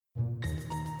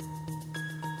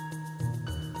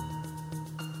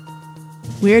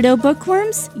Weirdo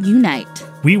bookworms, unite.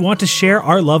 We want to share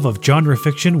our love of genre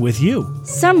fiction with you.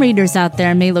 Some readers out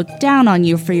there may look down on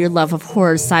you for your love of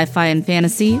horror, sci-fi, and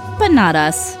fantasy, but not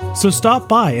us. So stop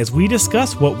by as we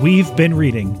discuss what we've been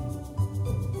reading.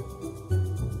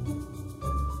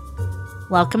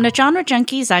 Welcome to Genre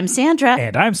Junkies. I'm Sandra.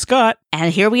 And I'm Scott.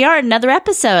 And here we are, another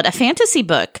episode, a fantasy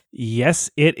book. Yes,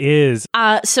 it is.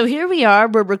 So here we are.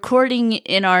 We're recording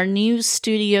in our new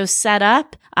studio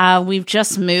setup. We've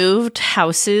just moved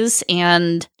houses,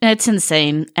 and it's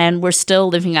insane. And we're still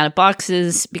living out of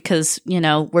boxes because,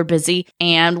 we're busy.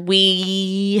 And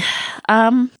we,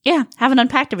 haven't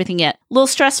unpacked everything yet. A little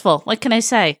stressful. What can I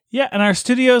say? Yeah, and our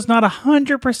studio's not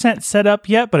 100% set up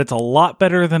yet, but it's a lot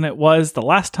better than it was the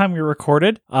last time we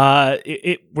recorded.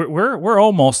 We're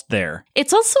almost there.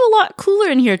 It's also a lot cooler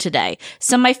in here today,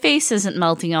 so my face isn't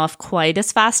melting off quite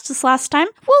as fast as last time.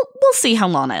 We'll see how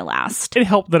long I last. It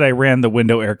helped that I ran the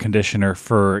window air conditioner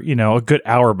for, a good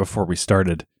hour before we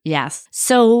started. Yes.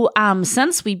 So,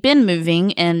 since we've been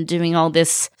moving and doing all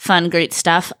this fun, great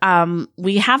stuff,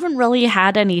 we haven't really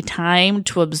had any time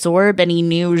to absorb any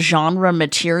new genre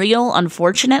material,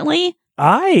 unfortunately.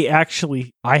 I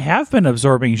have been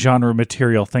absorbing genre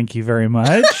material, thank you very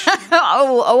much.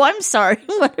 Oh, I'm sorry.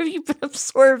 What have you been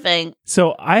absorbing?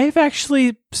 So I've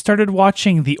actually started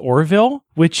watching The Orville,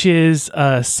 which is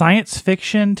a science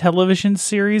fiction television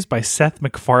series by Seth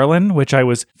MacFarlane, which I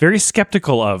was very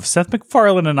skeptical of. Seth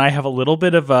MacFarlane and I have a little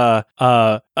bit of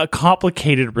a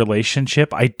complicated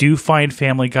relationship. I do find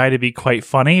Family Guy to be quite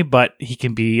funny, but he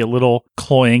can be a little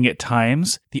cloying at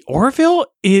times. The Orville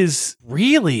is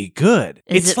really good.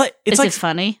 Is it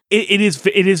funny? It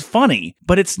is funny,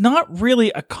 but it's not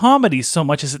really a comedy so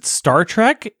much as it's Star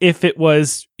Trek if it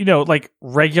was, like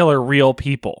regular real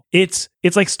people. It's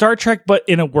like Star Trek, but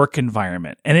in a work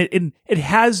environment. And it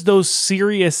has those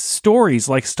serious stories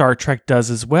like Star Trek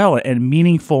does as well, and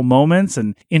meaningful moments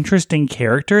and interesting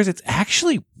characters. It's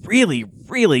actually really,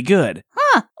 really good.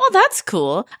 Huh. Well, that's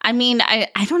cool. I mean,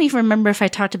 I don't even remember if I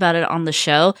talked about it on the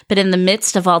show, but in the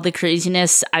midst of all the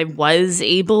craziness, I was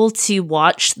able to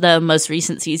watch the most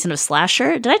recent season of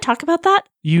Slasher. Did I talk about that?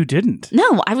 You didn't.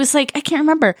 No, I was like, I can't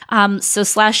remember. So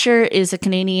Slasher is a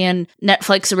Canadian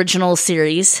Netflix original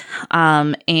series,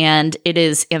 and it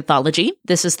is anthology.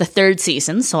 This is the third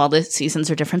season, so all the seasons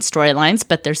are different storylines,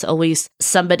 but there's always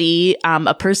somebody,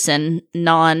 a person,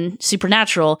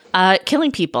 non-supernatural,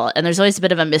 killing people, and there's always a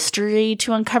bit of a mystery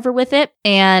to uncover with it.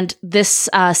 And this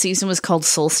season was called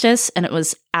Solstice, and it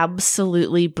was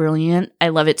absolutely brilliant. I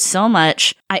love it so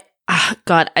much.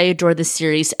 God, I adore this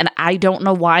series, and I don't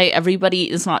know why everybody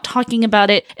is not talking about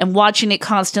it and watching it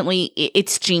constantly.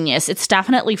 It's genius. It's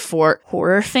definitely for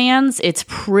horror fans. It's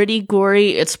pretty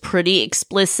gory. It's pretty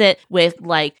explicit with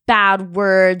bad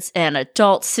words and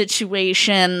adult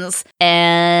situations,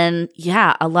 and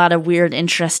a lot of weird,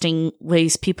 interesting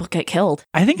ways people get killed.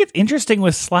 I think it's interesting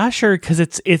with Slasher because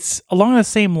it's along the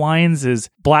same lines as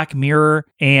Black Mirror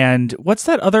and what's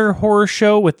that other horror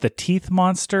show with the teeth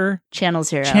monster? Channel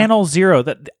Zero. Channel Zero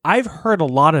that I've heard a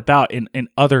lot about in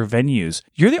other venues.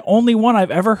 You're the only one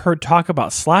I've ever heard talk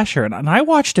about Slasher, and I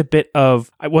watched a bit of,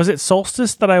 was it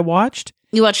Solstice that I watched?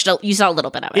 You saw a little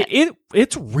bit of it.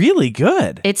 It's really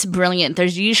good. It's brilliant.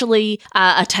 There's usually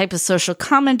a type of social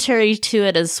commentary to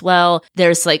it as well.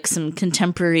 There's some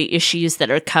contemporary issues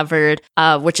that are covered,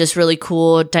 which is really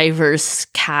cool. Diverse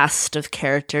cast of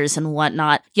characters and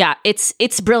whatnot. Yeah,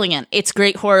 it's brilliant. It's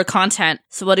great horror content.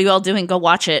 So what are you all doing? Go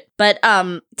watch it. But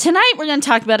tonight we're going to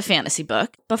talk about a fantasy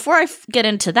book. Before I get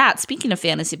into that, speaking of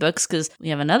fantasy books, because we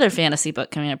have another fantasy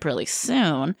book coming up really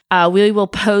soon, we will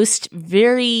post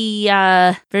very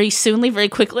soonly, very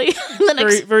quickly.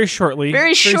 Very shortly.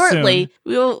 Very shortly.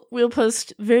 We'll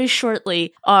post very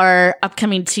shortly our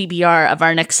upcoming TBR of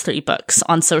our next 3 books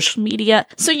on social media,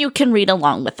 so you can read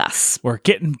along with us. We're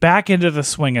getting back into the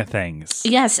swing of things.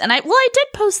 Yes, and I did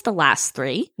post the last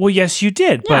 3. Well, yes, you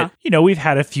did, yeah. But we've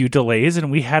had a few delays,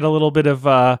 and we had a little bit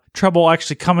of trouble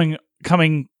actually coming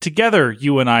together,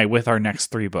 you and I, with our next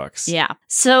 3 books. Yeah.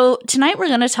 So tonight we're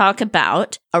going to talk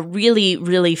about a really,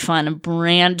 really fun,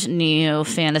 brand new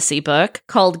fantasy book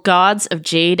called Gods of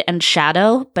Jade and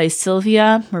Shadow by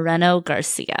Silvia Moreno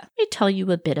Garcia. Let me tell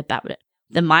you a bit about it.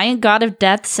 The Mayan god of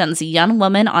death sends a young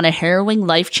woman on a harrowing,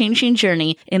 life-changing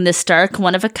journey in this dark,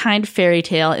 one-of-a-kind fairy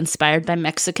tale inspired by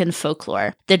Mexican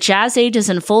folklore. The jazz age is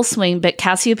in full swing, but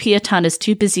Cassiopeia Tun is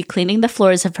too busy cleaning the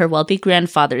floors of her wealthy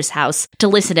grandfather's house to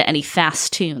listen to any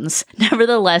fast tunes.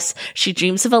 Nevertheless, she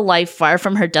dreams of a life far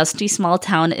from her dusty small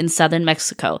town in southern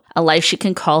Mexico, a life she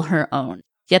can call her own.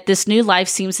 Yet this new life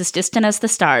seems as distant as the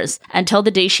stars, until the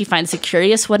day she finds a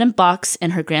curious wooden box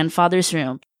in her grandfather's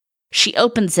room. She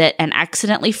opens it and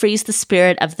accidentally frees the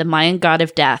spirit of the Mayan god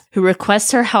of death, who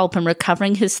requests her help in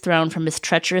recovering his throne from his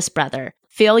treacherous brother.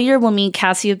 Failure will mean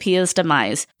Cassiopeia's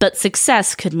demise, but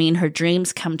success could mean her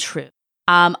dreams come true.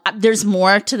 There's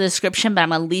more to the description, but I'm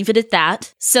going to leave it at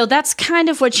that. So that's kind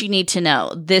of what you need to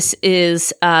know. This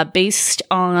is based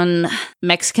on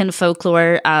Mexican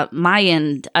folklore,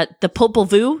 Mayan, the Popol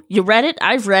Vuh. You read it?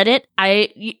 I've read it.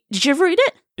 Did you ever read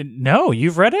it? No,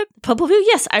 you've read it? Popol Vuh?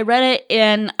 Yes, I read it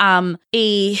in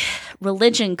a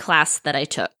religion class that I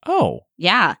took. Oh.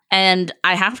 Yeah, and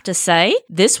I have to say,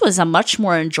 this was a much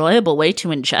more enjoyable way to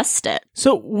ingest it.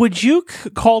 So would you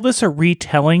call this a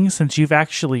retelling since you've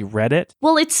actually read it?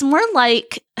 Well, it's more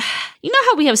like, you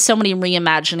know how we have so many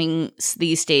reimaginings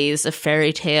these days of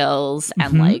fairy tales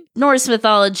and like Norse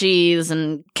mythologies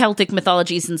and Celtic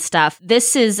mythologies and stuff.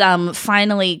 This is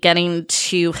finally getting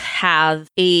to have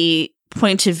a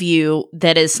point of view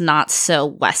that is not so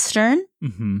Western.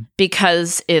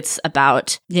 Because it's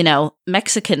about,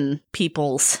 Mexican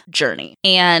people's journey.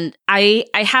 And I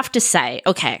have to say,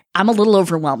 okay, I'm a little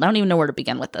overwhelmed. I don't even know where to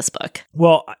begin with this book.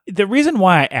 Well, the reason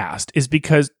why I asked is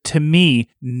because to me,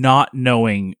 not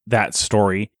knowing that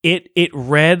story, it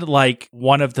read like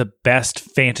one of the best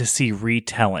fantasy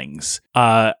retellings.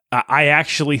 I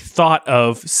actually thought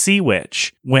of Sea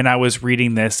Witch when I was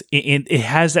reading this. It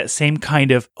has that same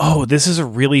kind of, this is a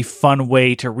really fun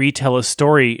way to retell a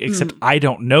story, except I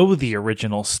don't know the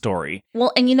original story.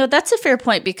 Well, and that's a fair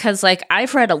point because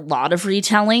I've read a lot of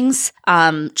retellings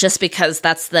just because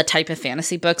that's the type of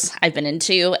fantasy books I've been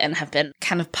into and have been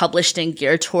kind of published and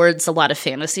geared towards a lot of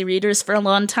fantasy readers for a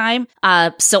long time.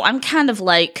 So I'm kind of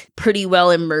pretty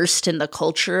well immersed in the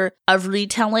culture of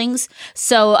retellings.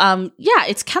 So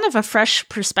it's kind of a fresh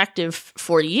perspective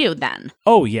for you then.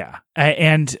 Oh, yeah.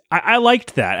 And I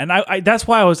liked that. And I that's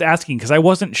why I was asking, because I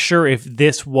wasn't sure if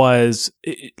this was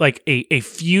like a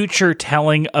future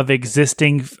telling of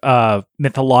existing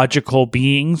mythological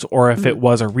beings or if it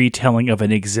was a retelling of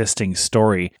an existing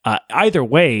story. Either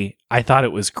way, I thought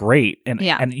it was great.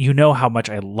 And you know how much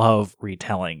I love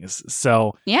retellings.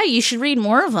 So yeah, you should read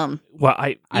more of them. Well,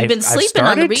 You've been sleeping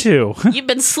on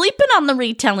the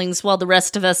retellings while the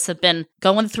rest of us have been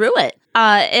going through it.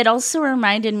 It also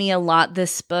reminded me a lot,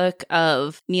 this book,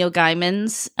 of Neil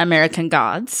Gaiman's American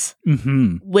Gods,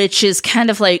 which is kind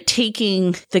of like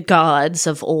taking the gods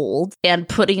of old and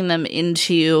putting them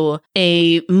into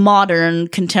a modern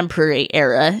contemporary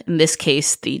era, in this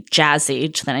case, the Jazz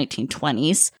Age, the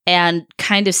 1920s, and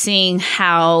kind of seeing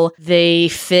how they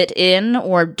fit in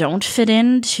or don't fit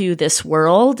into this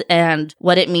world and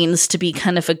what it means to be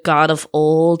kind of a god of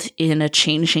old in a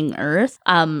changing earth.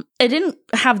 It didn't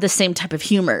have the same type of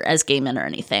humor as Gaiman or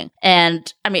anything.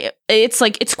 And I mean,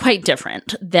 it's quite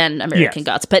different than American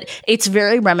Gods, but it's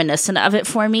very reminiscent of it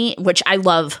for me, which I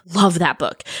love that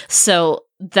book. So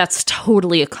that's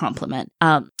totally a compliment.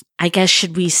 I guess,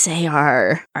 should we say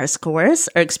our scores,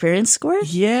 our experience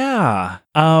scores? Yeah.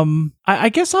 I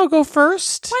guess I'll go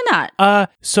first. Why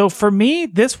not? So for me,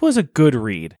 this was a good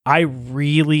read. I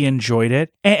really enjoyed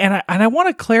it. And I want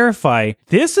to clarify,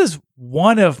 this is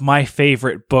one of my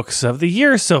favorite books of the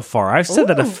year so far. I've said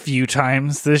that a few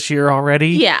times this year already.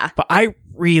 Yeah. But I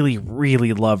really,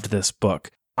 really loved this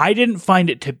book. I didn't find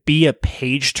it to be a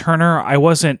page turner. I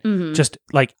wasn't just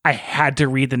I had to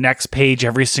read the next page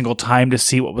every single time to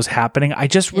see what was happening. I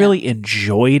just really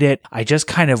enjoyed it. I just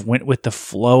kind of went with the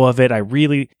flow of it. I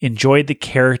really enjoyed the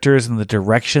characters and the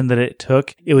direction that it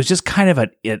took. It was just kind of a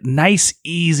nice,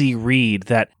 easy read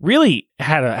that really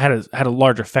had a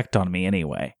large effect on me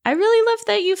anyway. I really love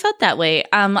that you felt that way.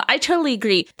 I totally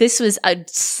agree. This was a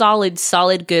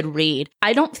solid, good read.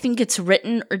 I don't think it's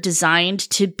written or designed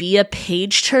to be a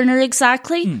page turner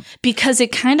exactly, because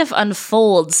it kind of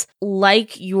unfolds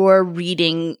like you're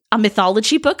reading a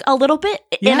mythology book a little bit.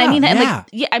 Yeah, and I mean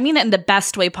I mean that in the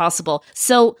best way possible.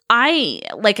 So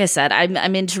like I said,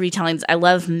 I'm into retellings. I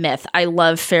love myth. I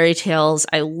love fairy tales.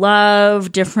 I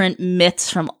love different myths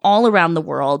from all around the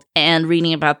world, and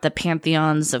reading about the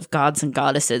pantheons of gods and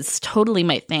goddesses, totally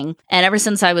my thing. And ever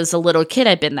since I was a little kid,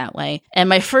 I've been that way. And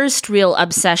my first real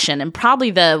obsession, and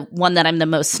probably the one that I'm the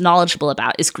most knowledgeable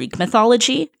about, is Greek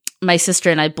mythology. My sister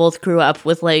and I both grew up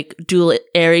with Dula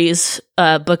Ares'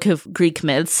 Book of Greek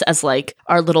Myths as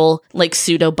our little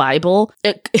pseudo Bible.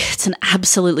 It's an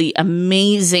absolutely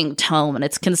amazing tome, and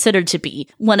it's considered to be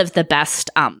one of the best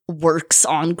works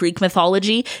on Greek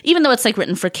mythology, even though it's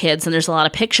written for kids and there's a lot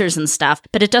of pictures and stuff,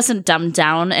 but it doesn't dumb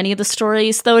down any of the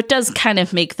stories, though it does kind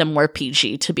of make them more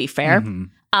PG, to be fair.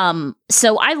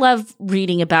 So I love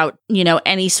reading about,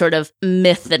 any sort of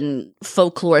myth and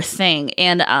folklore thing.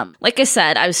 And like I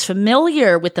said, I was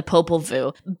familiar with the Popol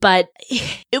Vuh, but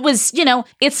it was,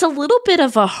 it's a little bit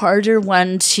of a harder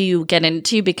one to get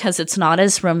into because it's not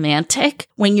as romantic.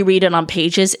 When you read it on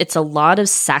pages, it's a lot of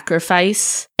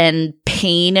sacrifice and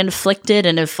pain inflicted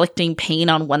and inflicting pain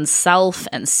on oneself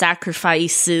and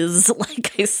sacrifices,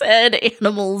 like I said,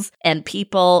 animals and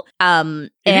people.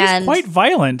 It is quite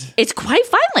violent. It's quite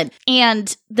violent.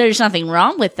 And there's nothing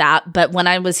wrong with that. But when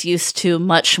I was used to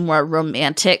much more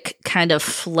romantic, kind of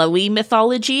flowy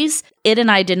mythologies, it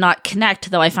and I did not connect,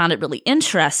 though I found it really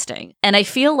interesting. And I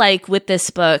feel like with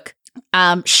this book,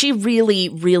 she really,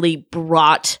 really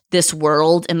brought this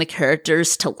world and the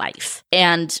characters to life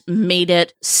and made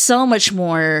it so much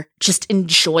more just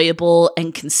enjoyable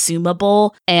and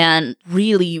consumable and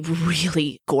really,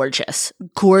 really gorgeous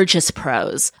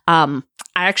prose.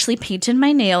 I actually painted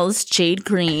my nails jade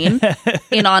green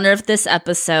in honor of this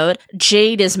episode.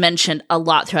 Jade is mentioned a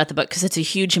lot throughout the book because it's a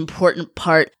huge, important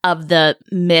part of the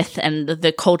myth and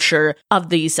the culture of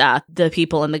these, the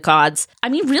people and the gods. I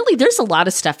mean, really, there's a lot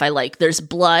of stuff I like. There's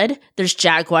blood, there's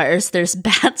jaguars, there's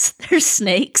bats, there's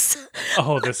snakes.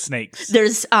 Oh, the snakes.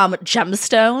 There's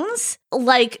gemstones,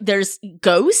 like there's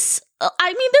ghosts.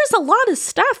 I mean, there's a lot of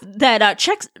stuff that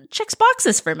checks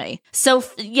boxes for me. So,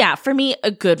 yeah, for me, a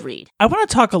good read. I want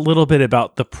to talk a little bit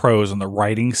about the prose and the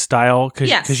writing style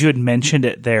because you had mentioned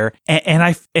it there,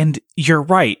 and you're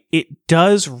right. It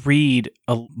does read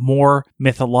a more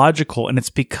mythological, and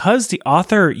it's because the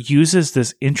author uses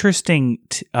this interesting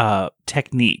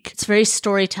technique. It's very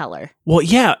storyteller. Well,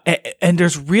 yeah, and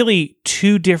there's really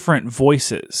two different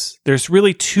voices. There's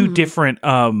really two different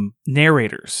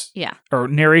narrators. Yeah. Or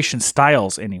narration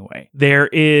styles, anyway. There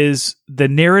is the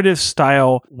narrative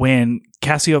style when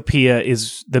Cassiopeia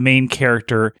is the main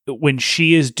character, when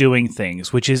she is doing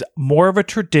things, which is more of a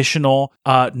traditional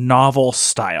novel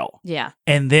style. Yeah.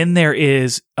 And then there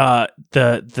is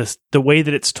the way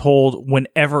that it's told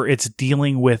whenever it's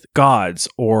dealing with gods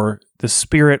or the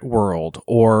spirit world,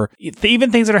 or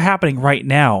even things that are happening right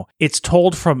now. It's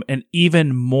told from an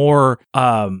even more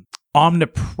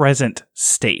omnipresent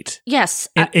state. Yes.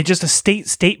 And just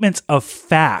statements of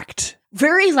fact.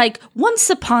 Very like once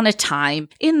upon a time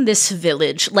in this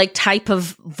village, like type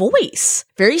of voice.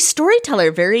 Very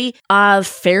storyteller, very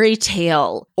fairy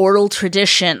tale, oral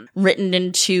tradition written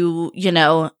into,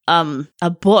 a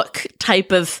book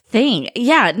type of thing.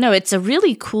 Yeah, no, it's a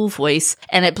really cool voice,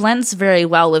 and it blends very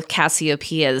well with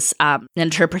Cassiopeia's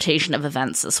interpretation of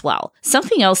events as well.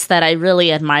 Something else that I really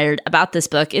admired about this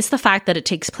book is the fact that it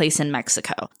takes place in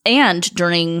Mexico and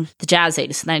during the Jazz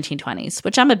Age, the 1920s,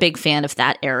 which I'm a big fan of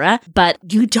that era, but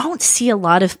you don't see a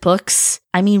lot of books,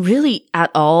 I mean, really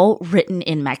at all, written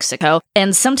in Mexico.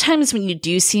 And sometimes when you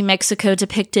do see Mexico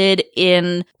depicted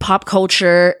in pop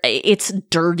culture, it's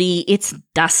dirty, it's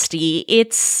dusty,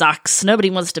 it sucks, nobody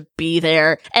wants to be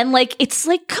there. And it's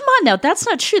like, come on now, that's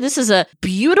not true. This is a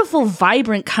beautiful,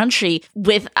 vibrant country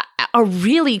with a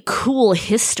really cool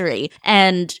history.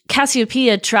 And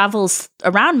Cassiopeia travels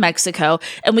around Mexico,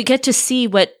 and we get to see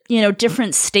what,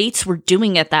 different states were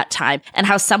doing at that time, and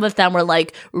how some of them were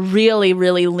really,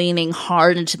 really leaning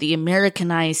hard into the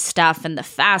Americanized stuff and the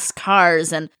fast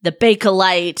cars and the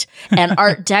Bakelite and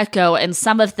Art Deco. And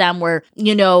some of them were,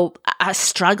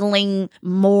 struggling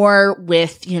more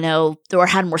with, or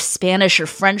had more Spanish or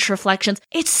French reflections.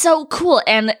 It's so cool.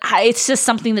 And it's just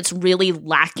something that's really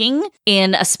lacking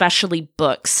in especially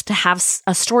books, to have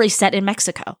a story set in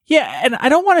Mexico. Yeah. And I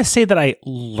don't want to say that I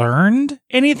learned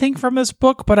anything from this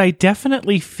book, but I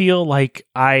definitely feel like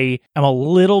I am a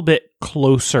little bit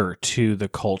closer to the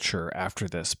culture after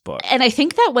this book. And I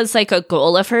think that was a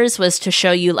goal of hers, was to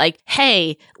show you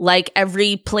hey,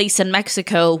 every place in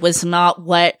Mexico was not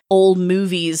what old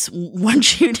movies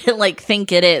want you to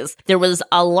think it is. There was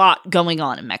a lot going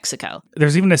on in Mexico.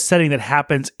 There's even a setting that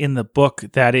happens in the book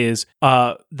that is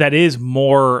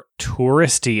more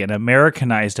touristy and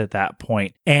Americanized at that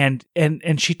point. And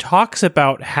she talks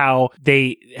about how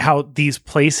these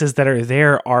places that are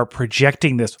there are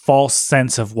projecting this false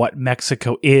sense of what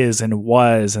Mexico is and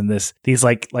was, and these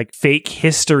fake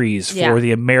histories for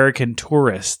the American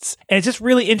tourists. And it's just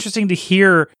really interesting to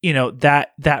hear,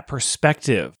 that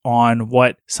perspective on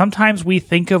what sometimes we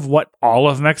think of what all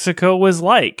of Mexico was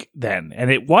like then,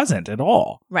 and it wasn't at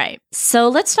all. Right. So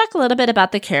let's talk a little bit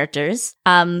about the characters.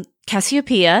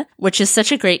 Cassiopeia, which is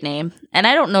such a great name. And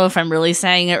I don't know if I'm really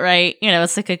saying it right.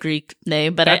 It's a Greek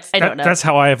name, but I don't know. That's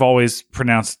how I've always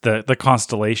pronounced the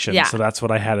constellation. Yeah. So that's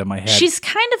what I had in my head. She's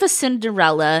kind of a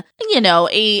Cinderella,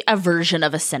 a version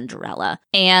of a Cinderella.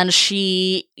 And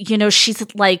she, she's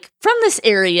from this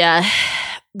area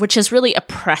which has really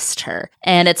oppressed her.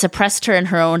 And it's oppressed her in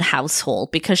her own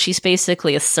household because she's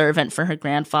basically a servant for her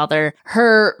grandfather.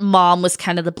 Her mom was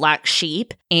kind of the black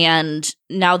sheep, and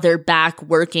now they're back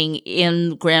working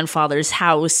in grandfather's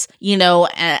house,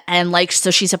 and like, so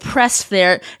she's oppressed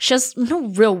there. She has no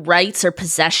real rights or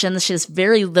possessions. She has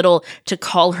very little to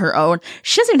call her own.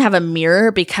 She doesn't even have a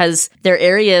mirror because their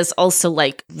area is also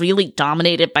like really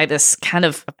dominated by this kind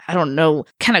of,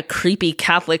 kind of creepy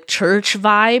Catholic church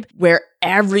vibe where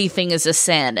everything is a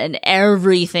sin and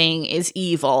everything is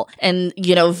evil and,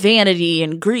 vanity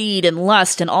and greed and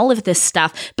lust and all of this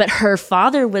stuff. But her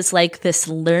father was like this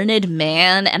learned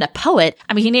man and a poet.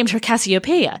 I mean, he named her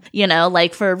Cassiopeia,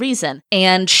 for a reason.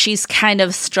 And she's kind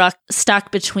of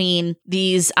stuck between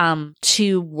these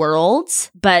two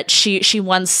worlds, but she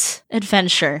wants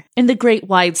adventure in the great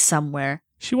wide somewhere.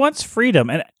 She wants freedom.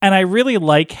 And I really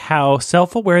like how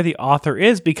self-aware the author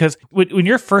is, because when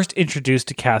you're first introduced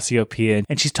to Cassiopeia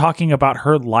and she's talking about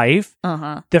her life,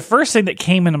 the first thing that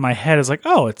came into my head is like,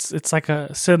 oh, it's like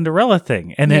a Cinderella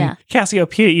thing. And then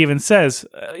Cassiopeia even says,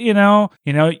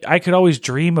 I could always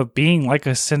dream of being like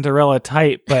a Cinderella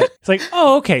type, but it's like,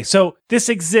 oh, okay. So this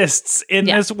exists in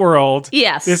this world.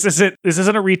 Yes. This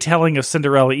isn't a retelling of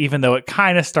Cinderella, even though it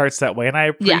kind of starts that way. And I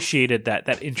appreciated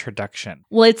that introduction.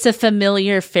 Well, it's a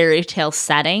familiar fairy tale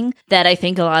setting that I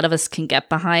think a lot of us can get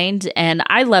behind. And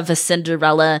I love a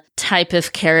Cinderella type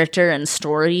of character and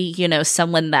story,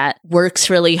 someone that works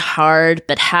really hard,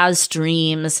 but has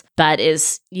dreams, but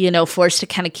is, forced to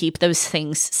kind of keep those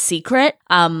things secret.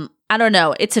 I don't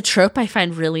know. It's a trope I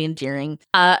find really endearing.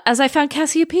 As I found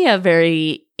Cassiopeia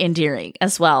very endearing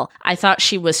as well. I thought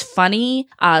she was funny,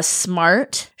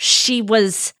 smart. She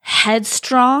was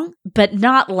headstrong, but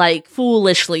not like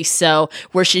foolishly so,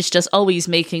 where she's just always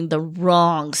making the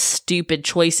wrong, stupid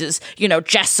choices,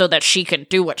 just so that she can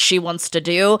do what she wants to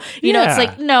do. It's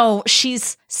like, no,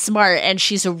 she's smart and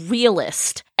she's a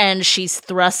realist and she's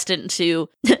thrust into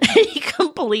a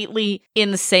completely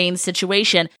insane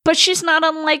situation. But she's not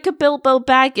unlike a Bilbo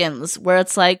Baggins, where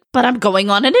it's like, but I'm going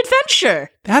on an adventure.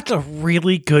 That's a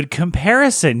really good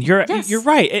comparison. You're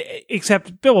right.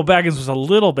 Except Bilbo Baggins was a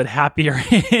little bit happier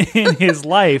in his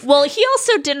life. Well, he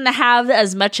also didn't have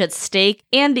as much at stake.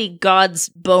 Andy God's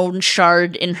bone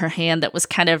shard in her hand that was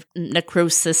kind of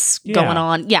necrosis going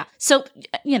on. Yeah. So,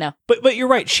 But you're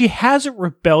right. She has a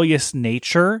rebellious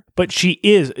nature, but she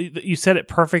is, you said it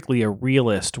perfectly, a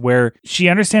realist, where she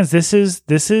understands this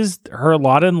is her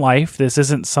lot in life. This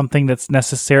isn't something that's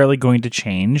necessarily going to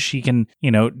change. She can,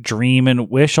 dream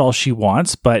and wish all she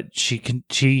wants, but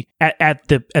she at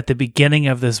the beginning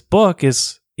of this book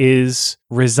is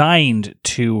resigned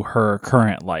to her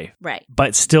current life. Right.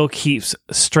 But still keeps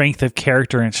strength of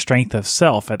character and strength of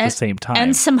self at the same time.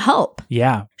 And some hope.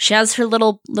 Yeah. She has her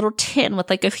little tin with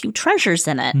like a few treasures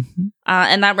in it. Mm-hmm.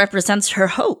 And that represents her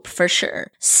hope for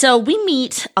sure. So we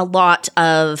meet a lot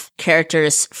of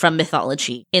characters from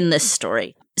mythology in this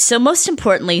story. So most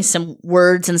importantly, some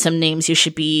words and some names you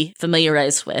should be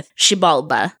familiarized with.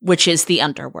 Xibalba, which is the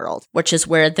underworld, which is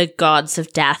where the gods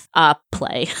of death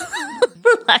play, for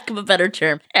lack of a better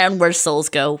term, and where souls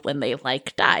go when they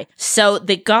die. So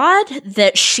the god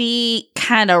that she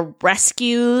kind of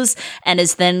rescues and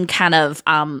is then kind of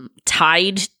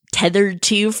tethered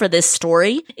to for this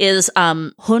story is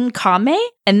Hun Kame,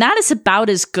 and that is about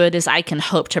as good as I can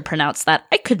hope to pronounce that.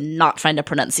 I could not find a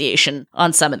pronunciation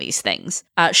on some of these things.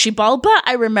 Xibalba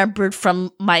I remembered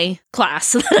from my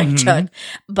class that I took,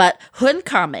 but Hun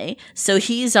Kame, so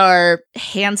he's our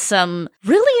handsome,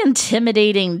 really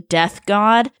intimidating death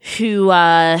god who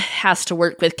has to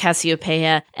work with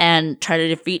Cassiopeia and try to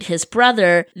defeat his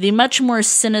brother, the much more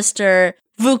sinister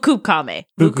Vukukame.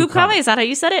 Vukukame, is that how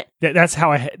you said it? That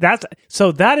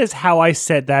is how I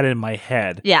said that in my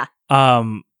head. Yeah.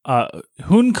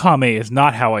 Hunkame is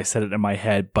not how I said it in my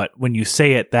head, but when you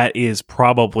say it, that is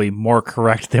probably more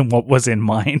correct than what was in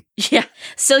mine. Yeah.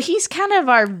 So he's kind of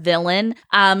our villain.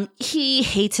 He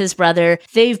hates his brother.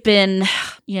 They've been,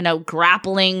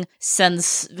 grappling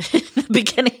since the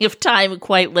beginning of time,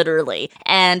 quite literally.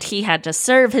 And he had to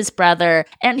serve his brother.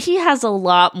 And he has a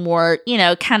lot more,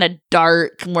 kind of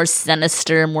dark, more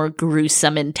sinister, more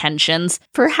gruesome intentions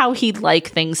for how he'd like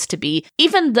things to be.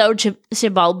 Even though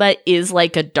Xibalba is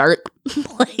like a dark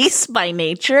place by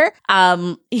nature,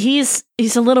 he's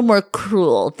a little more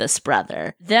cruel, this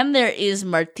brother. Then there is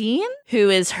Martin, who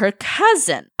is her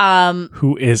cousin.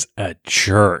 Who is a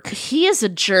jerk. He is a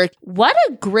jerk. What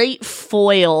a great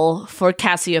foil for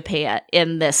Cassiopeia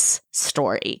in this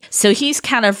story. So he's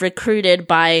kind of recruited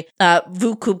by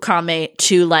Vukukame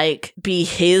to be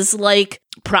his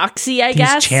proxy, I His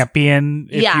guess. champion,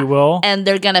 if you will. And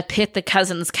they're going to pit the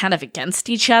cousins kind of against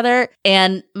each other.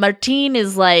 And Martin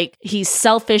is like, he's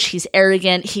selfish, he's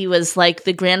arrogant. He was like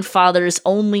the grandfather's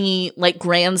only like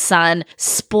grandson,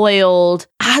 spoiled,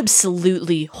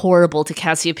 absolutely horrible to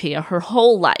Cassiopeia her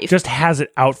whole life. Just has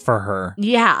it out for her.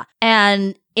 Yeah.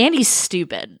 And he's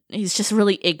stupid. He's just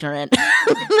really ignorant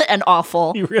and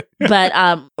awful.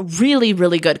 But really,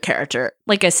 really good character.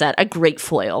 Like I said, a great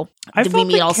foil. We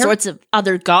meet all sorts of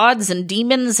other gods and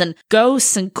demons and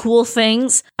ghosts and cool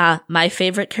things. My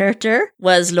favorite character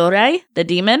was Lore, the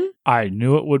demon. I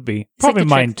knew it would be. Probably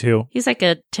mine too. He's like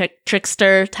a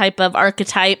trickster type of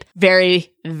archetype.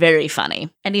 Very, very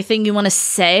funny. Anything you want to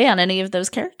say on any of those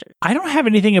characters? I don't have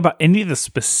anything about any of the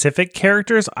specific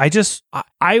characters.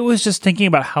 I was just thinking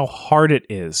about how hard it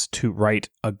is to write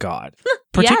a god.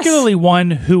 Particularly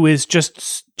one who is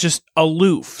just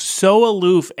aloof, so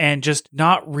aloof and just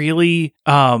not really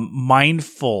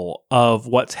mindful of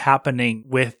what's happening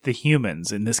with the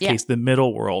humans, in this case, the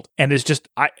middle world. And is just,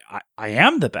 I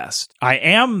am the best. I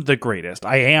am the greatest.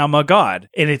 I am a god.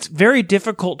 And it's very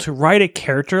difficult to write a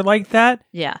character like that.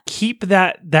 Yeah. Keep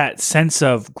that sense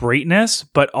of greatness,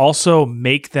 but also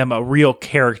make them a real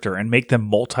character and make them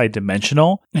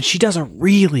multidimensional. And she does a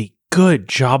really good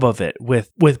job of it with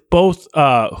both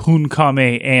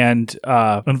Hunkame and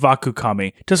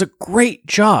Nvakukame. Does a great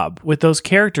job with those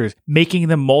characters, making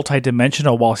them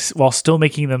multidimensional while still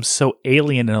making them so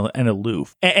alien and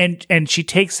aloof. And she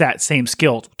takes that same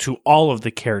skill to all of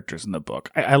the characters in the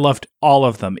book. I loved all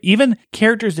of them. Even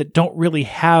characters that don't really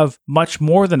have much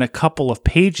more than a couple of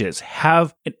pages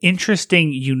have an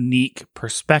interesting, unique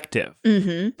perspective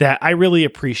that I really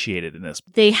appreciated in this.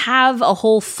 They have a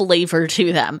whole flavor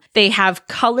to them. They have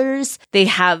colors, they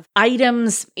have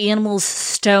items, animals,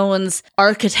 stones,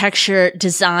 architecture,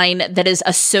 design that is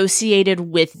associated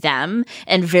with them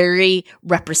and very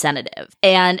representative.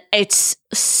 And it's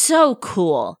so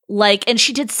cool. And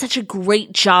she did such a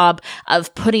great job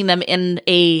of putting them in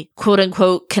a quote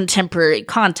unquote contemporary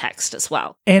context as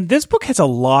well. And this book has a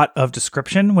lot of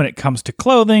description when it comes to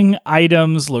clothing,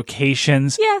 items,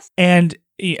 locations. Yes. And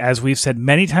as we've said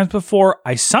many times before,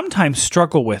 I sometimes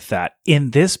struggle with that.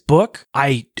 In this book,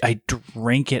 I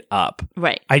drink it up.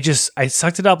 Right. I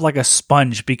sucked it up like a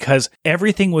sponge because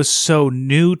everything was so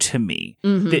new to me.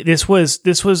 This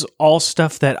was all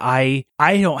stuff that I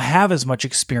don't have as much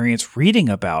experience reading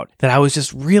about, that I was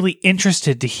just really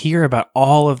interested to hear about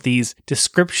all of these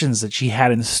descriptions that she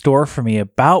had in store for me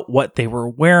about what they were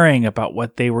wearing, about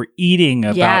what they were eating,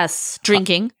 about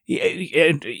drinking.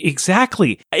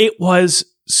 Exactly. It was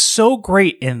so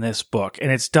great in this book, and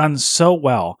it's done so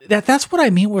well. That's what I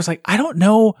mean, was like, I don't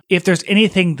know if there's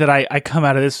anything that I come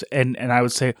out of this and I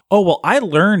would say, oh, well, I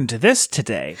learned this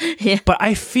today. Yeah. But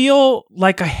I feel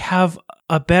like I have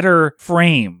a better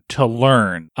frame to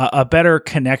learn, a better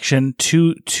connection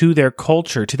to their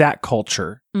culture, to that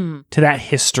culture, to that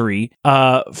history,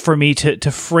 for me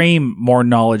to frame more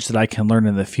knowledge that I can learn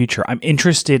in the future. I'm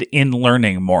interested in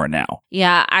learning more now.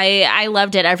 Yeah, I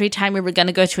loved it. Every time we were going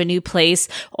to go to a new place,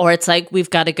 or it's like, we've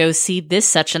got to go see this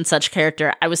such and such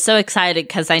character, I was so excited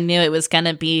because I knew it was going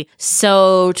to be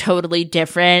so totally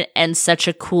different and such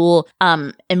a cool,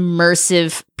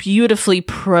 immersive, beautifully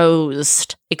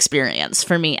prosed experience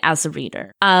for me as a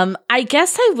reader. I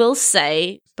guess I will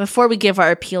say, before we give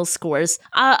our appeal scores,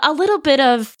 a little bit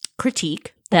of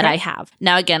critique that I have.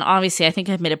 Now, again, obviously, I think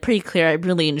I've made it pretty clear I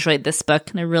really enjoyed this book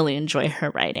and I really enjoy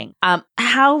her writing.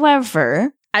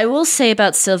 However, I will say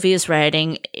about Sylvia's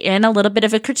writing, and a little bit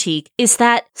of a critique, is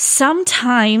that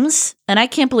sometimes, and I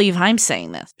can't believe I'm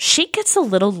saying this, she gets a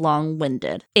little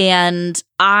long-winded. And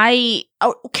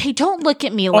don't look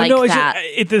at me like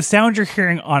that. The sound you're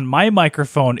hearing on my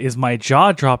microphone is my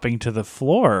jaw dropping to the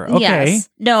floor. Okay.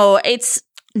 Yes.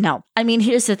 No, I mean,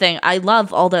 here's the thing. I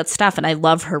love all that stuff and I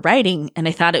love her writing and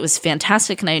I thought it was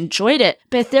fantastic and I enjoyed it.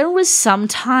 But there was some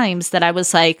times that I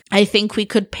was like, I think we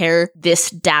could pare this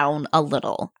down a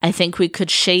little. I think we could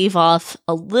shave off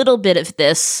a little bit of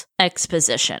this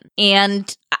exposition.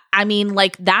 And I mean,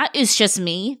 that is just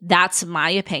me. That's my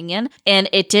opinion. And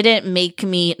it didn't make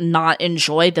me not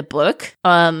enjoy the book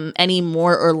any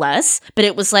more or less. But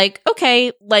it was like,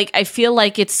 okay, I feel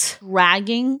like it's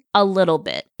dragging a little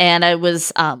bit. And I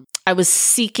was I was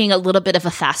seeking a little bit of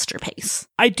a faster pace.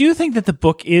 I do think that the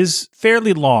book is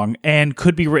fairly long and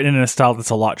could be written in a style that's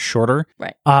a lot shorter.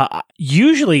 Right.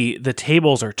 Usually the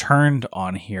tables are turned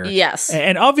on here. Yes.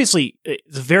 And obviously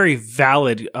it's a very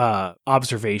valid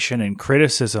observation and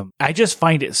criticism. I just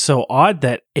find it so odd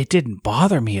that it didn't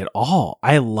bother me at all.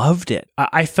 I loved it.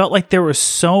 I felt like there was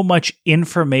so much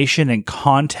information and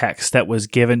context that was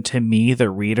given to me, the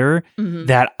reader,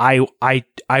 that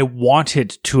I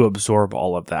wanted to absorb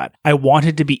all of that. I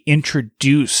wanted to be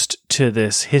introduced to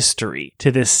this history,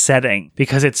 to this setting,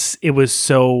 because it was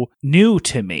so new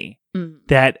to me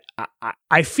that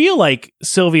I feel like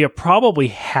Sylvia probably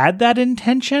had that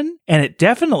intention, and it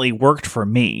definitely worked for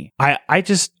me.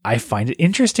 I find it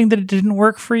interesting that it didn't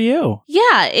work for you.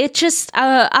 Yeah, it just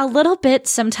a little bit.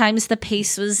 Sometimes the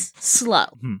pace was slow,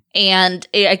 and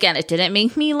it didn't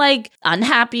make me like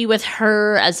unhappy with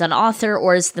her as an author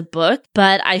or as the book,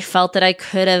 but I felt that I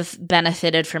could have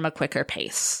benefited from a quicker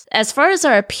pace. As far as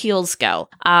our appeals go,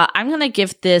 I'm going to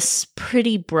give this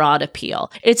pretty broad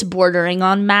appeal. It's bordering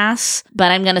on mass,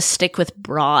 but I'm going to stick with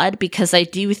broad because I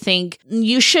do think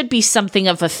you should be something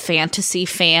of a fantasy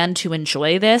fan to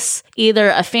enjoy this, either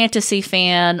a fantasy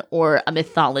fan or a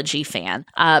mythology fan,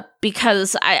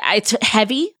 because it's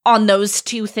heavy on those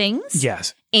two things.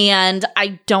 Yes. And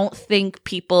I don't think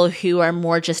people who are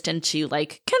more just into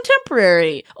like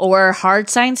contemporary or hard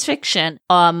science fiction,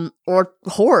 or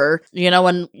horror,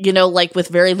 like with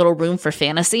very little room for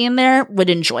fantasy in there would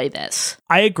enjoy this.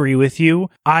 I agree with you.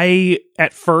 I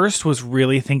at first was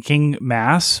really thinking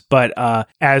mass, but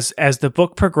as the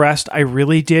book progressed, I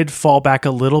really did fall back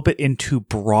a little bit into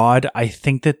broad. I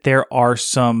think that there are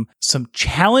some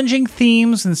challenging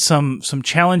themes and some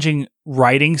challenging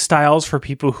writing styles for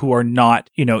people who are not,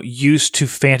 used to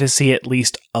fantasy at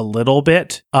least a little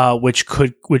bit, which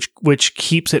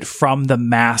keeps it from the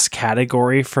mass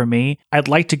category for me. I'd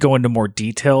like to go into more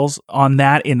details on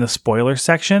that in the spoiler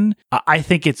section. I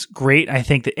think it's great. I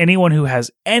think that anyone who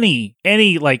has any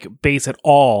like base at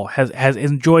all has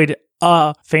enjoyed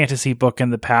a fantasy book in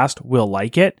the past will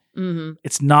like it. Mm-hmm.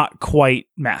 It's not quite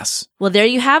mass. Well, there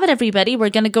you have it, everybody.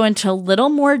 We're going to go into a little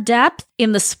more depth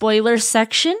in the spoiler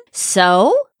section.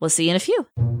 So we'll see you in a few.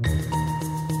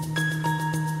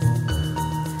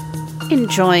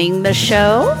 Enjoying the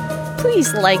show?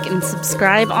 Please like and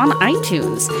subscribe on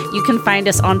iTunes. You can find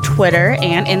us on Twitter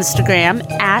and Instagram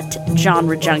at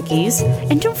Genre Junkies.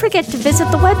 And don't forget to visit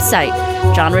the website,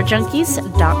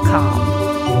 genrejunkies.com.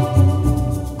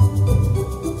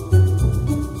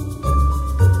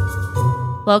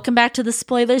 Welcome back to the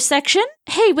spoiler section.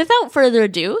 Hey, without further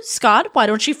ado, Scott, why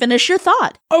don't you finish your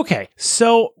thought? Okay,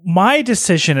 so my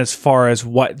decision as far as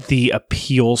what the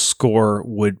appeal score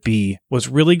would be was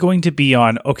really going to be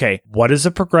on, okay, what is the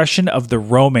progression of the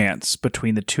romance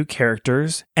between the two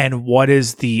characters, and what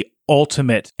is the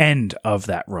ultimate end of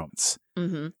that romance?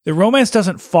 Mm-hmm. The romance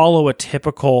doesn't follow a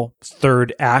typical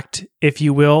third act, if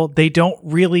you will. They don't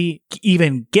really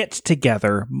even get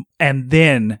together, and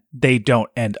then they don't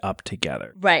end up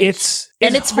together. Right. It's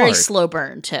hard. Very slow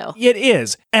burn, too. It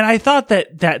is. And I thought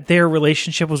that their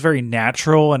relationship was very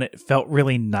natural, and it felt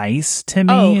really nice to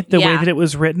me, way that it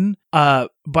was written.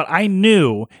 But I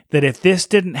knew that if this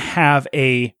didn't have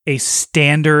a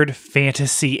standard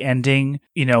fantasy ending,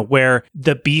 where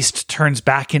the beast turns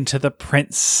back into the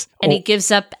prince, and he gives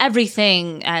up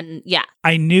everything, and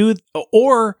I knew,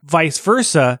 or vice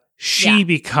versa, she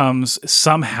becomes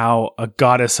somehow a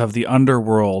goddess of the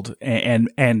underworld and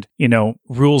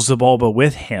rules Xibalba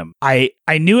with him. I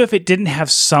knew if it didn't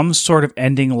have some sort of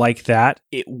ending like that,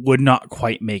 it would not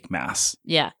quite make mass.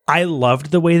 Yeah. I loved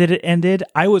the way that it ended.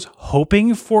 I was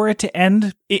hoping for it to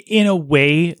end in a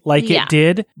way like it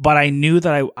did, but I knew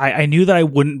that I knew that I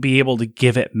wouldn't be able to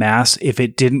give it mass if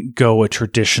it didn't go a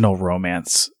traditional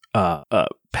romance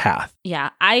path. Yeah,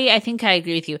 I think I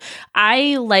agree with you.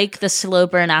 I like the slow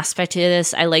burn aspect of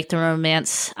this. I like the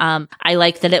romance. I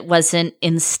like that it wasn't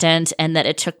instant and that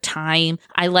it took time.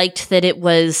 I liked that it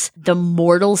was the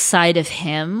mortal side of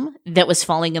him that was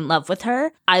falling in love with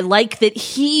her. I like that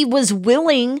he was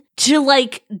willing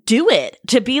to do it,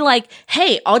 to be like,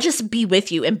 hey, I'll just be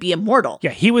with you and be immortal. Yeah,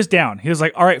 he was down. He was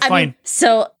like, all right, fine.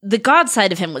 So the god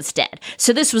side of him was dead.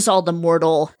 So this was all the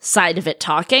mortal side of it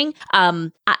talking.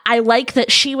 I like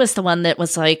that she was the one that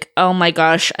was like, oh my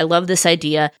gosh, I love this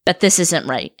idea, but this isn't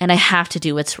right. And I have to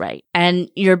do what's right. And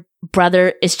you're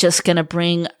brother is just going to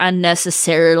bring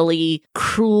unnecessarily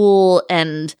cruel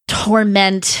and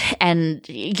torment, and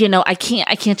I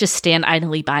can't just stand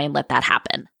idly by and let that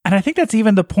happen. And I think that's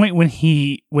even the point when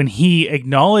he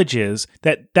acknowledges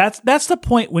that's the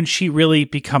point when she really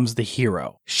becomes the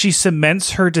hero. She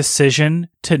cements her decision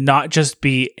to not just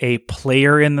be a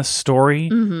player in the story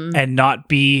and not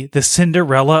be the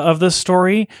Cinderella of the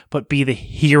story, but be the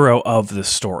hero of the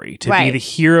story. To be the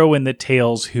hero in the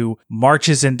tales who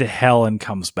marches into hell and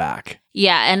comes back.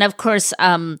 Yeah, and of course,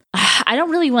 I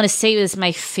don't really want to say it was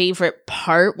my favorite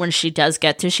part when she does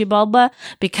get to Xibalba,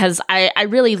 because I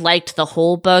really liked the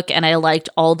whole book, and I liked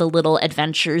all the little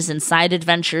adventures and side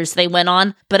adventures they went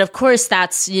on. But of course,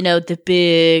 that's, the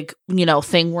big,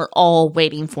 thing we're all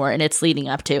waiting for, and it's leading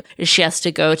up to, is she has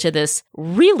to go to this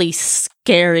really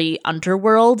scary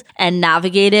underworld and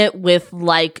navigate it with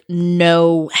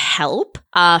no help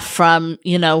from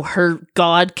her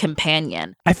god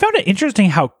companion. I found it interesting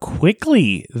how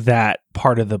quickly that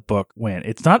part of the book went.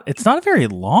 It's not very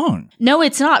long. No,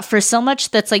 it's not. For so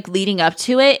much that's leading up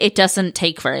to it, it doesn't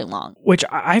take very long. Which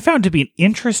I found to be an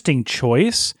interesting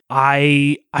choice.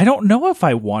 I don't know if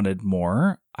I wanted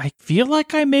more. I feel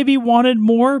like I maybe wanted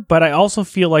more, but I also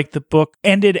feel like the book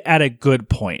ended at a good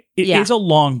point. It is a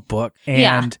long book,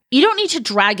 and you don't need to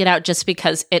drag it out just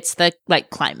because it's the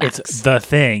climax. It's the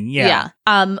thing, yeah.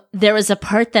 There was a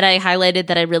part that I highlighted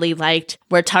that I really liked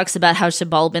where it talks about how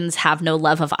Xibalbans have no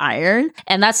love of iron,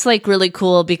 and that's really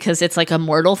cool because it's a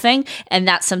mortal thing, and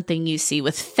that's something you see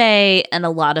with Fae and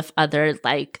a lot of other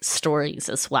stories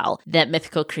as well, that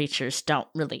mythical creatures don't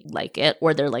really like it,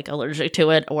 or they're allergic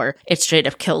to it, or it straight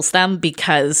up kills them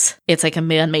because it's a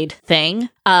man-made thing.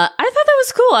 I thought that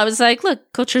was cool. I was like,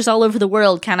 look, cultures all over the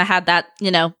world kind of had that,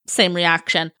 same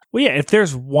reaction. Well, yeah, if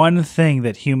there's one thing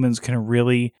that humans can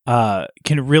really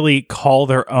call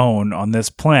their own on this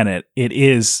planet, it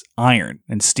is iron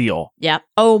and steel. Yeah.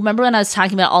 Oh, remember when I was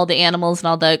talking about all the animals and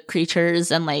all the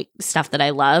creatures and stuff that I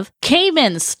love?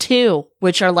 Caimans too,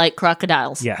 which are like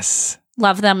crocodiles. Yes.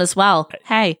 Love them as well.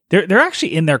 Hey. They're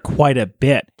actually in there quite a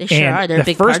bit. They sure are. They're a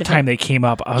big part of it. The first time they came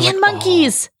up, I was and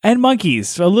monkeys. Oh. And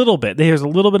monkeys. A little bit. There's a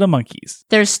little bit of monkeys.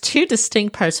 There's two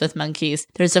distinct parts with monkeys.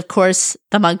 There's, of course,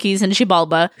 the monkeys in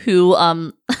Xibalba who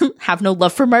have no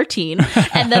love for Martine.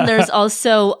 And then there's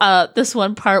also this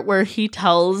one part where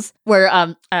Hunkame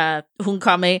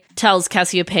tells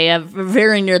Cassiopeia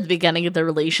very near the beginning of the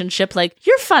relationship,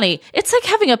 you're funny. It's like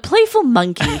having a playful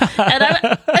monkey. And I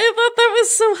thought that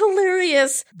was so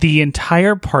hilarious. The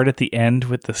entire part at the end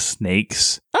with the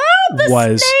snakes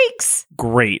was snakes.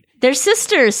 Great. They're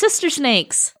sister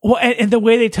snakes. Well, and the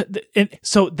way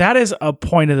so that is a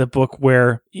point of the book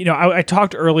where, I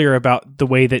talked earlier about the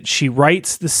way that she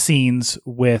writes the scenes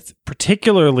with,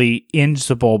 particularly in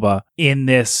Xibalba, in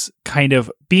this kind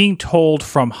of being told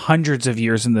from hundreds of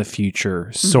years in the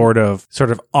future, sort of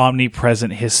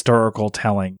omnipresent historical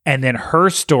telling. And then her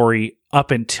story up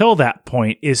until that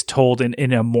point is told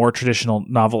in a more traditional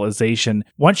novelization.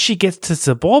 Once she gets to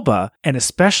Xibalba, and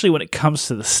especially when it comes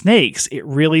to the snakes, it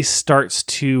really starts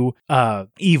to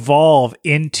evolve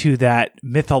into that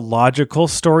mythological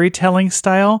storytelling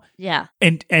style. Yeah.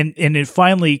 And it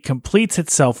finally completes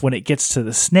itself when it gets to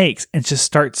the snakes and just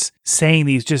starts saying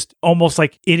these just almost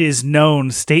like it is known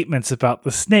statements about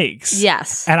the snakes.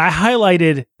 Yes. And I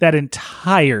highlighted that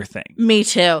entire thing. Me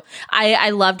too. I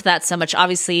loved that so much.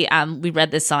 Obviously, we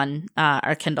read this on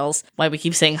our Kindles, why we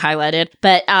keep saying highlighted.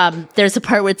 But there's a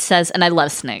part where it says, and I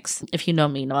love snakes. If you know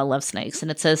me, you know I love snakes. And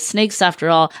it says, snakes, after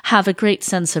all, have a great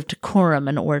sense of decorum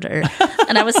and order.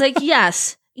 And I was like,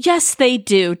 yes, they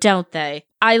do, don't they?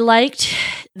 I liked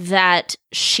that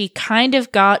she kind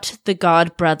of got the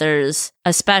God brothers,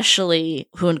 especially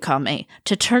Hunkame,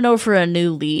 to turn over a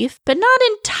new leaf, but not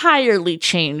entirely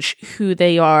change who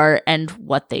they are and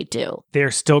what they do. They're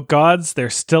still gods.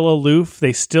 They're still aloof.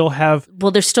 They still have...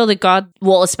 Well, they're still the god...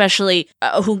 Well, especially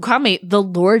Hunkame, the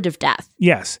Lord of Death.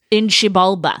 Yes. In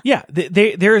Xibalba. Yeah,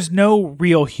 there is no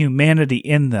real humanity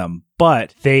in them,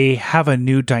 but they have a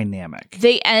new dynamic.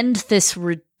 They end this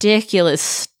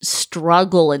ridiculous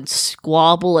struggle and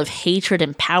squabble of hatred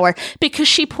and power because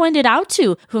she pointed out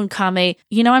to Hunkame,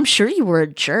 I'm sure you were a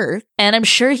jerk. And I'm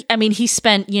sure, he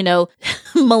spent,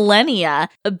 millennia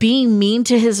being mean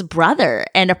to his brother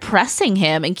and oppressing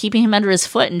him and keeping him under his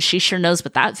foot. And she sure knows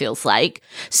what that feels like.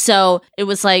 So it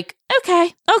was like,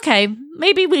 okay,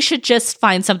 maybe we should just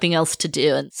find something else to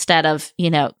do instead of,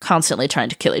 constantly trying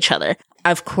to kill each other.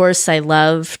 Of course, I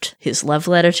loved his love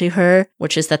letter to her,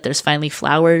 which is that there's finally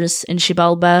flowers in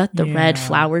Xibalba, the red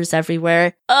flowers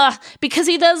everywhere. Because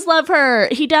he does love her.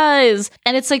 He does.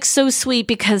 And it's like so sweet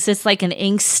because it's like an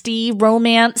angsty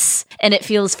romance and it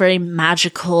feels very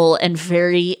magical and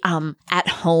very at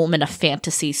home in a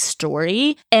fantasy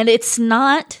story. And it's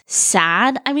not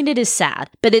sad. I mean, it is sad,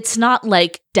 but it's not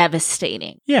like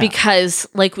devastating. Yeah. Because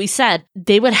like we said,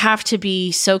 they would have to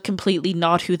be so completely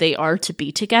not who they are to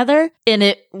be together and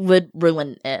it would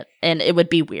ruin it and it would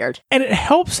be weird. And it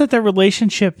helps that their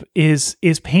relationship is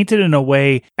painted in a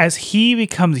way as he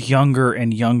becomes younger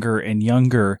and younger and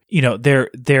younger, you know,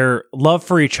 their love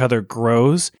for each other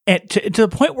grows and to the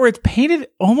point where it's painted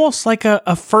almost like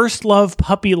a first love,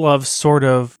 puppy love sort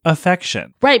of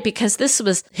affection. Right, because this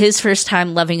was his first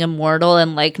time loving a mortal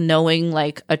and like knowing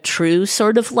like a true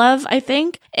sort of love, I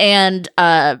think. And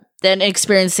then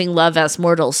experiencing love as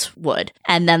mortals would.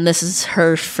 And then this is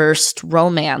her first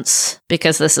romance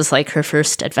because this is like her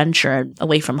first adventure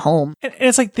away from home. And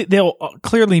it's like they'll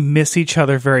clearly miss each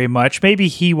other very much. Maybe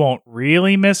he won't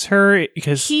really miss her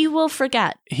because he will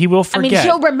forget. He will forget. I mean,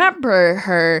 he'll remember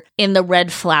her in the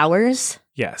red flowers.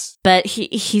 Yes. But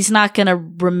he's not going to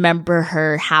remember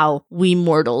her how we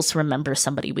mortals remember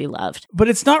somebody we loved. But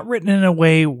it's not written in a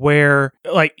way where,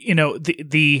 like, you know,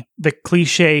 the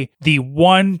cliche, the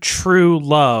one true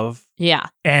love. Yeah.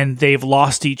 And they've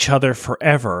lost each other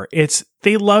forever. It's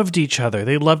they loved each other.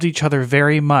 They loved each other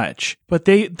very much, but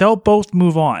they'll both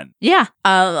move on. Yeah.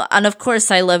 And of course,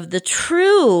 I love the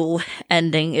true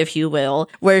ending, if you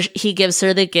will, where he gives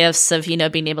her the gifts of, you know,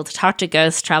 being able to talk to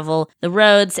ghosts, travel the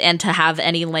roads, and to have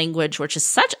any language, which is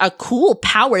such a cool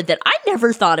power that I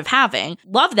never thought of having.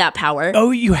 Love that power.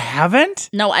 Oh, you haven't?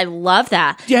 No, I love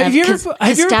that. Yeah, have you ever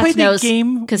played the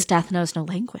game? Because death knows no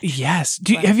language. Yes.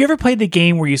 Have you ever played the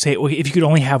game where you say, well, if you could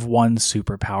only have one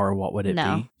superpower, what would it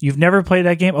be? You've never played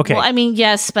that game? Okay. Well, I mean,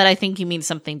 yes, but I think you mean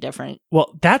something different.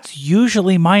 Well, that's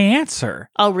usually my answer.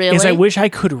 Oh, really? Is I wish I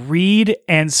could read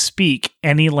and speak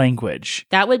any language.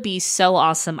 That would be so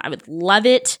awesome. I would love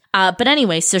it. But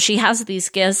anyway, so she has these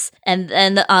gifts, and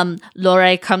then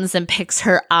Lore comes and picks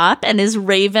her up, and his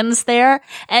Raven's there,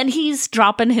 and he's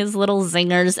dropping his little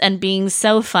zingers and being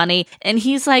so funny. And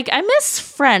he's like, I miss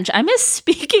French. I miss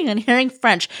speaking and hearing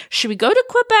French. Should we go to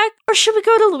Quebec or should we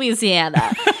go to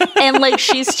Louisiana? And like,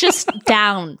 she's just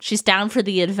down. She's down for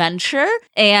the adventure.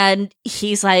 And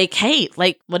he's like, hey,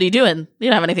 like, what are you doing? You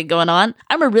don't have anything going on.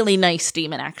 I'm a really nice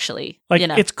demon, actually. Like, you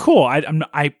know? It's cool.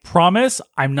 I promise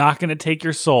I'm not going to take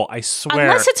your soul. I swear.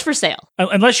 Unless it's for sale.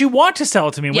 Unless you want to sell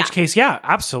it to me, in which case, yeah,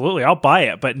 absolutely. I'll buy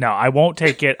it. But no, I won't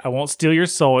take it. I won't steal your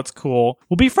soul. It's cool.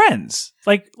 We'll be friends.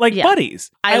 Like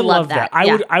buddies. I love that.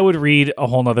 I would read a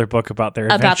whole nother book about their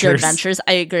adventures. About their adventures.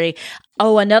 I agree.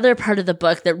 Oh, another part of the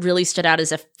book that really stood out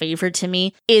as a favorite to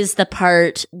me is the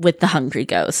part with the hungry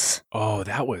ghosts. Oh,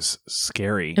 that was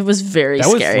scary. It was very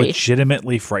scary. That was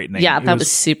legitimately frightening. Yeah, that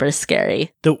was super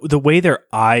scary. The way their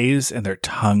eyes and their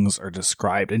tongues are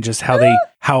described and just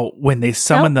how when they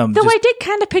summon them. Though I did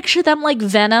kind of picture them like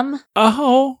Venom.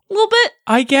 Oh. A little bit.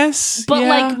 I guess. But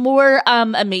like more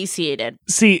emaciated.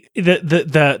 See,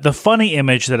 the funny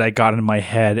image that I got in my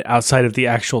head outside of the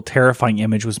actual terrifying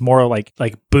image was more like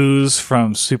Boo's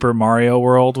from Super Mario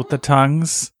World with the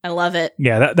tongues. I love it.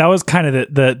 Yeah, that was kind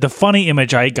of the funny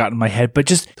image I got in my head. But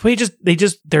just the way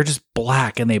they're just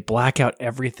black and they black out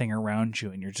everything around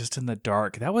you and you're just in the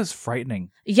dark. That was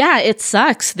frightening. Yeah, it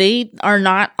sucks. They are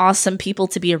not awesome people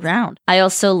to be around. I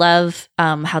also love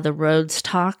how the roads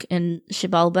talk in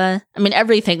Xibalba. I mean,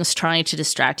 everything's trying to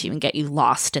distract you and get you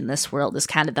lost in this world is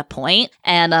kind of the point.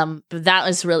 And that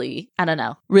was really, I don't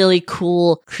know, really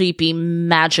cool, creepy,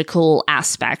 magical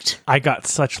aspect. I got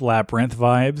such Labyrinth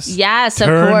vibes. Yes, Turn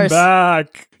of course.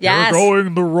 Back. Yes. You're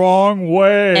going the wrong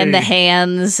way. And the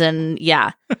hands and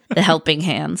the helping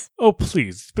hands. Oh,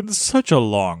 please. It's been such a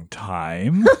long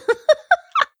time.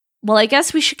 Well, I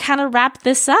guess we should kind of wrap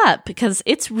this up because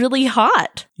it's really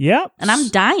hot. Yep. And I'm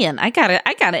dying. I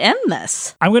gotta end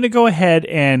this. I'm going to go ahead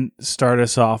and start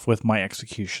us off with my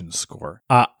execution score.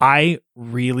 I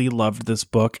really loved this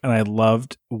book and I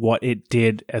loved what it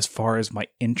did as far as my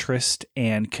interest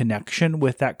and connection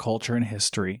with that culture and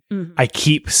history. Mm-hmm. I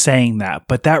keep saying that,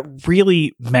 but that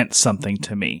really meant something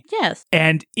to me. Yes.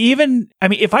 And even, I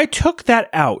mean, if I took that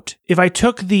out, if I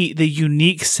took the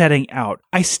unique setting out,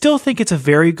 I still think it's a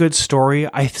very good story.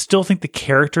 I still think the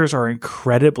characters are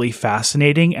incredibly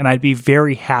fascinating and I'd be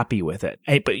very happy with it.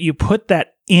 But you put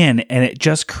that in and it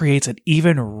just creates an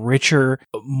even richer,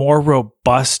 more robust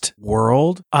robust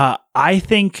world. I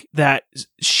think that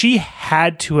she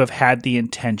had to have had the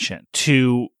intention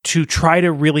to try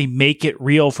to really make it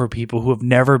real for people who have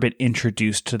never been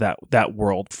introduced to that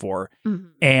world before. Mm-hmm.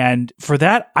 And for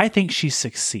that, I think she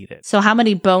succeeded. So how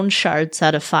many bone shards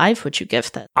out of 5 would you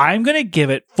give that? I'm going to give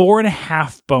it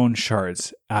 4.5 bone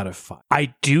shards out of 5.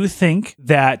 I do think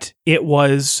that it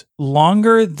was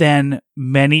longer than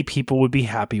many people would be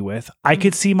happy with. I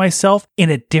could see myself in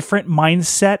a different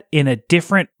mindset, in a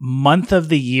different month of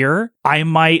the year. I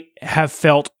might have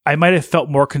felt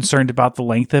more concerned about the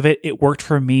length of it. It worked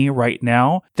for me right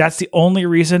now. That's the only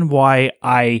reason why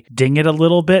I ding it a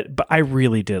little bit, but I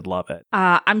really did love it.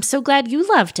 I'm so glad you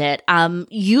loved it.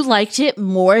 You liked it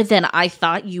more than I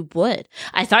thought you would.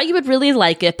 I thought you would really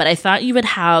like it, but I thought you would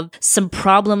have some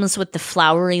problems with the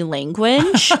flowery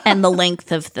language and the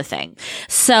length of the thing.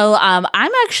 So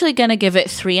I'm actually going to give it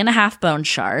 3.5 bone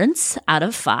shards out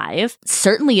of 5.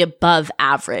 Certainly above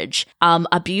average.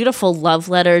 A beautiful love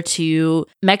letter to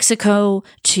Mexico,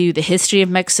 to the history of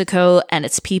Mexico and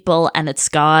its people and its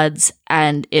gods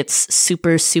and its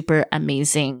super, super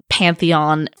amazing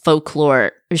pantheon folklore.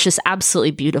 It was just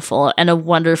absolutely beautiful and a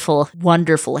wonderful,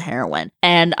 wonderful heroine.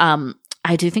 And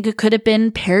I do think it could have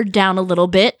been pared down a little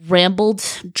bit,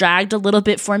 dragged a little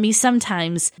bit for me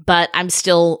sometimes, but I'm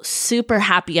still super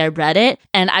happy I read it,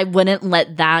 and I wouldn't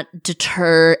let that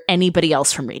deter anybody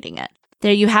else from reading it.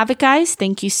 There you have it, guys.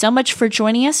 Thank you so much for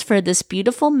joining us for this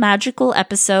beautiful, magical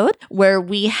episode where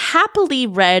we happily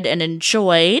read and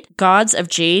enjoyed Gods of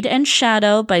Jade and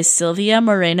Shadow by Silvia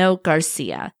Moreno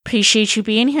Garcia. Appreciate you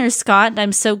being here, Scott.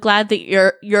 I'm so glad that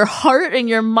your heart and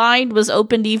your mind was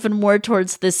opened even more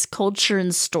towards this culture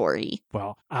and story.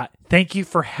 Well, thank you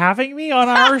for having me on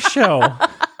our show.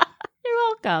 You're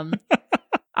welcome.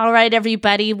 All right,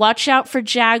 everybody, watch out for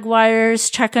jaguars,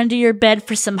 check under your bed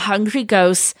for some hungry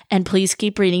ghosts, and please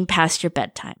keep reading past your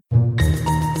bedtime.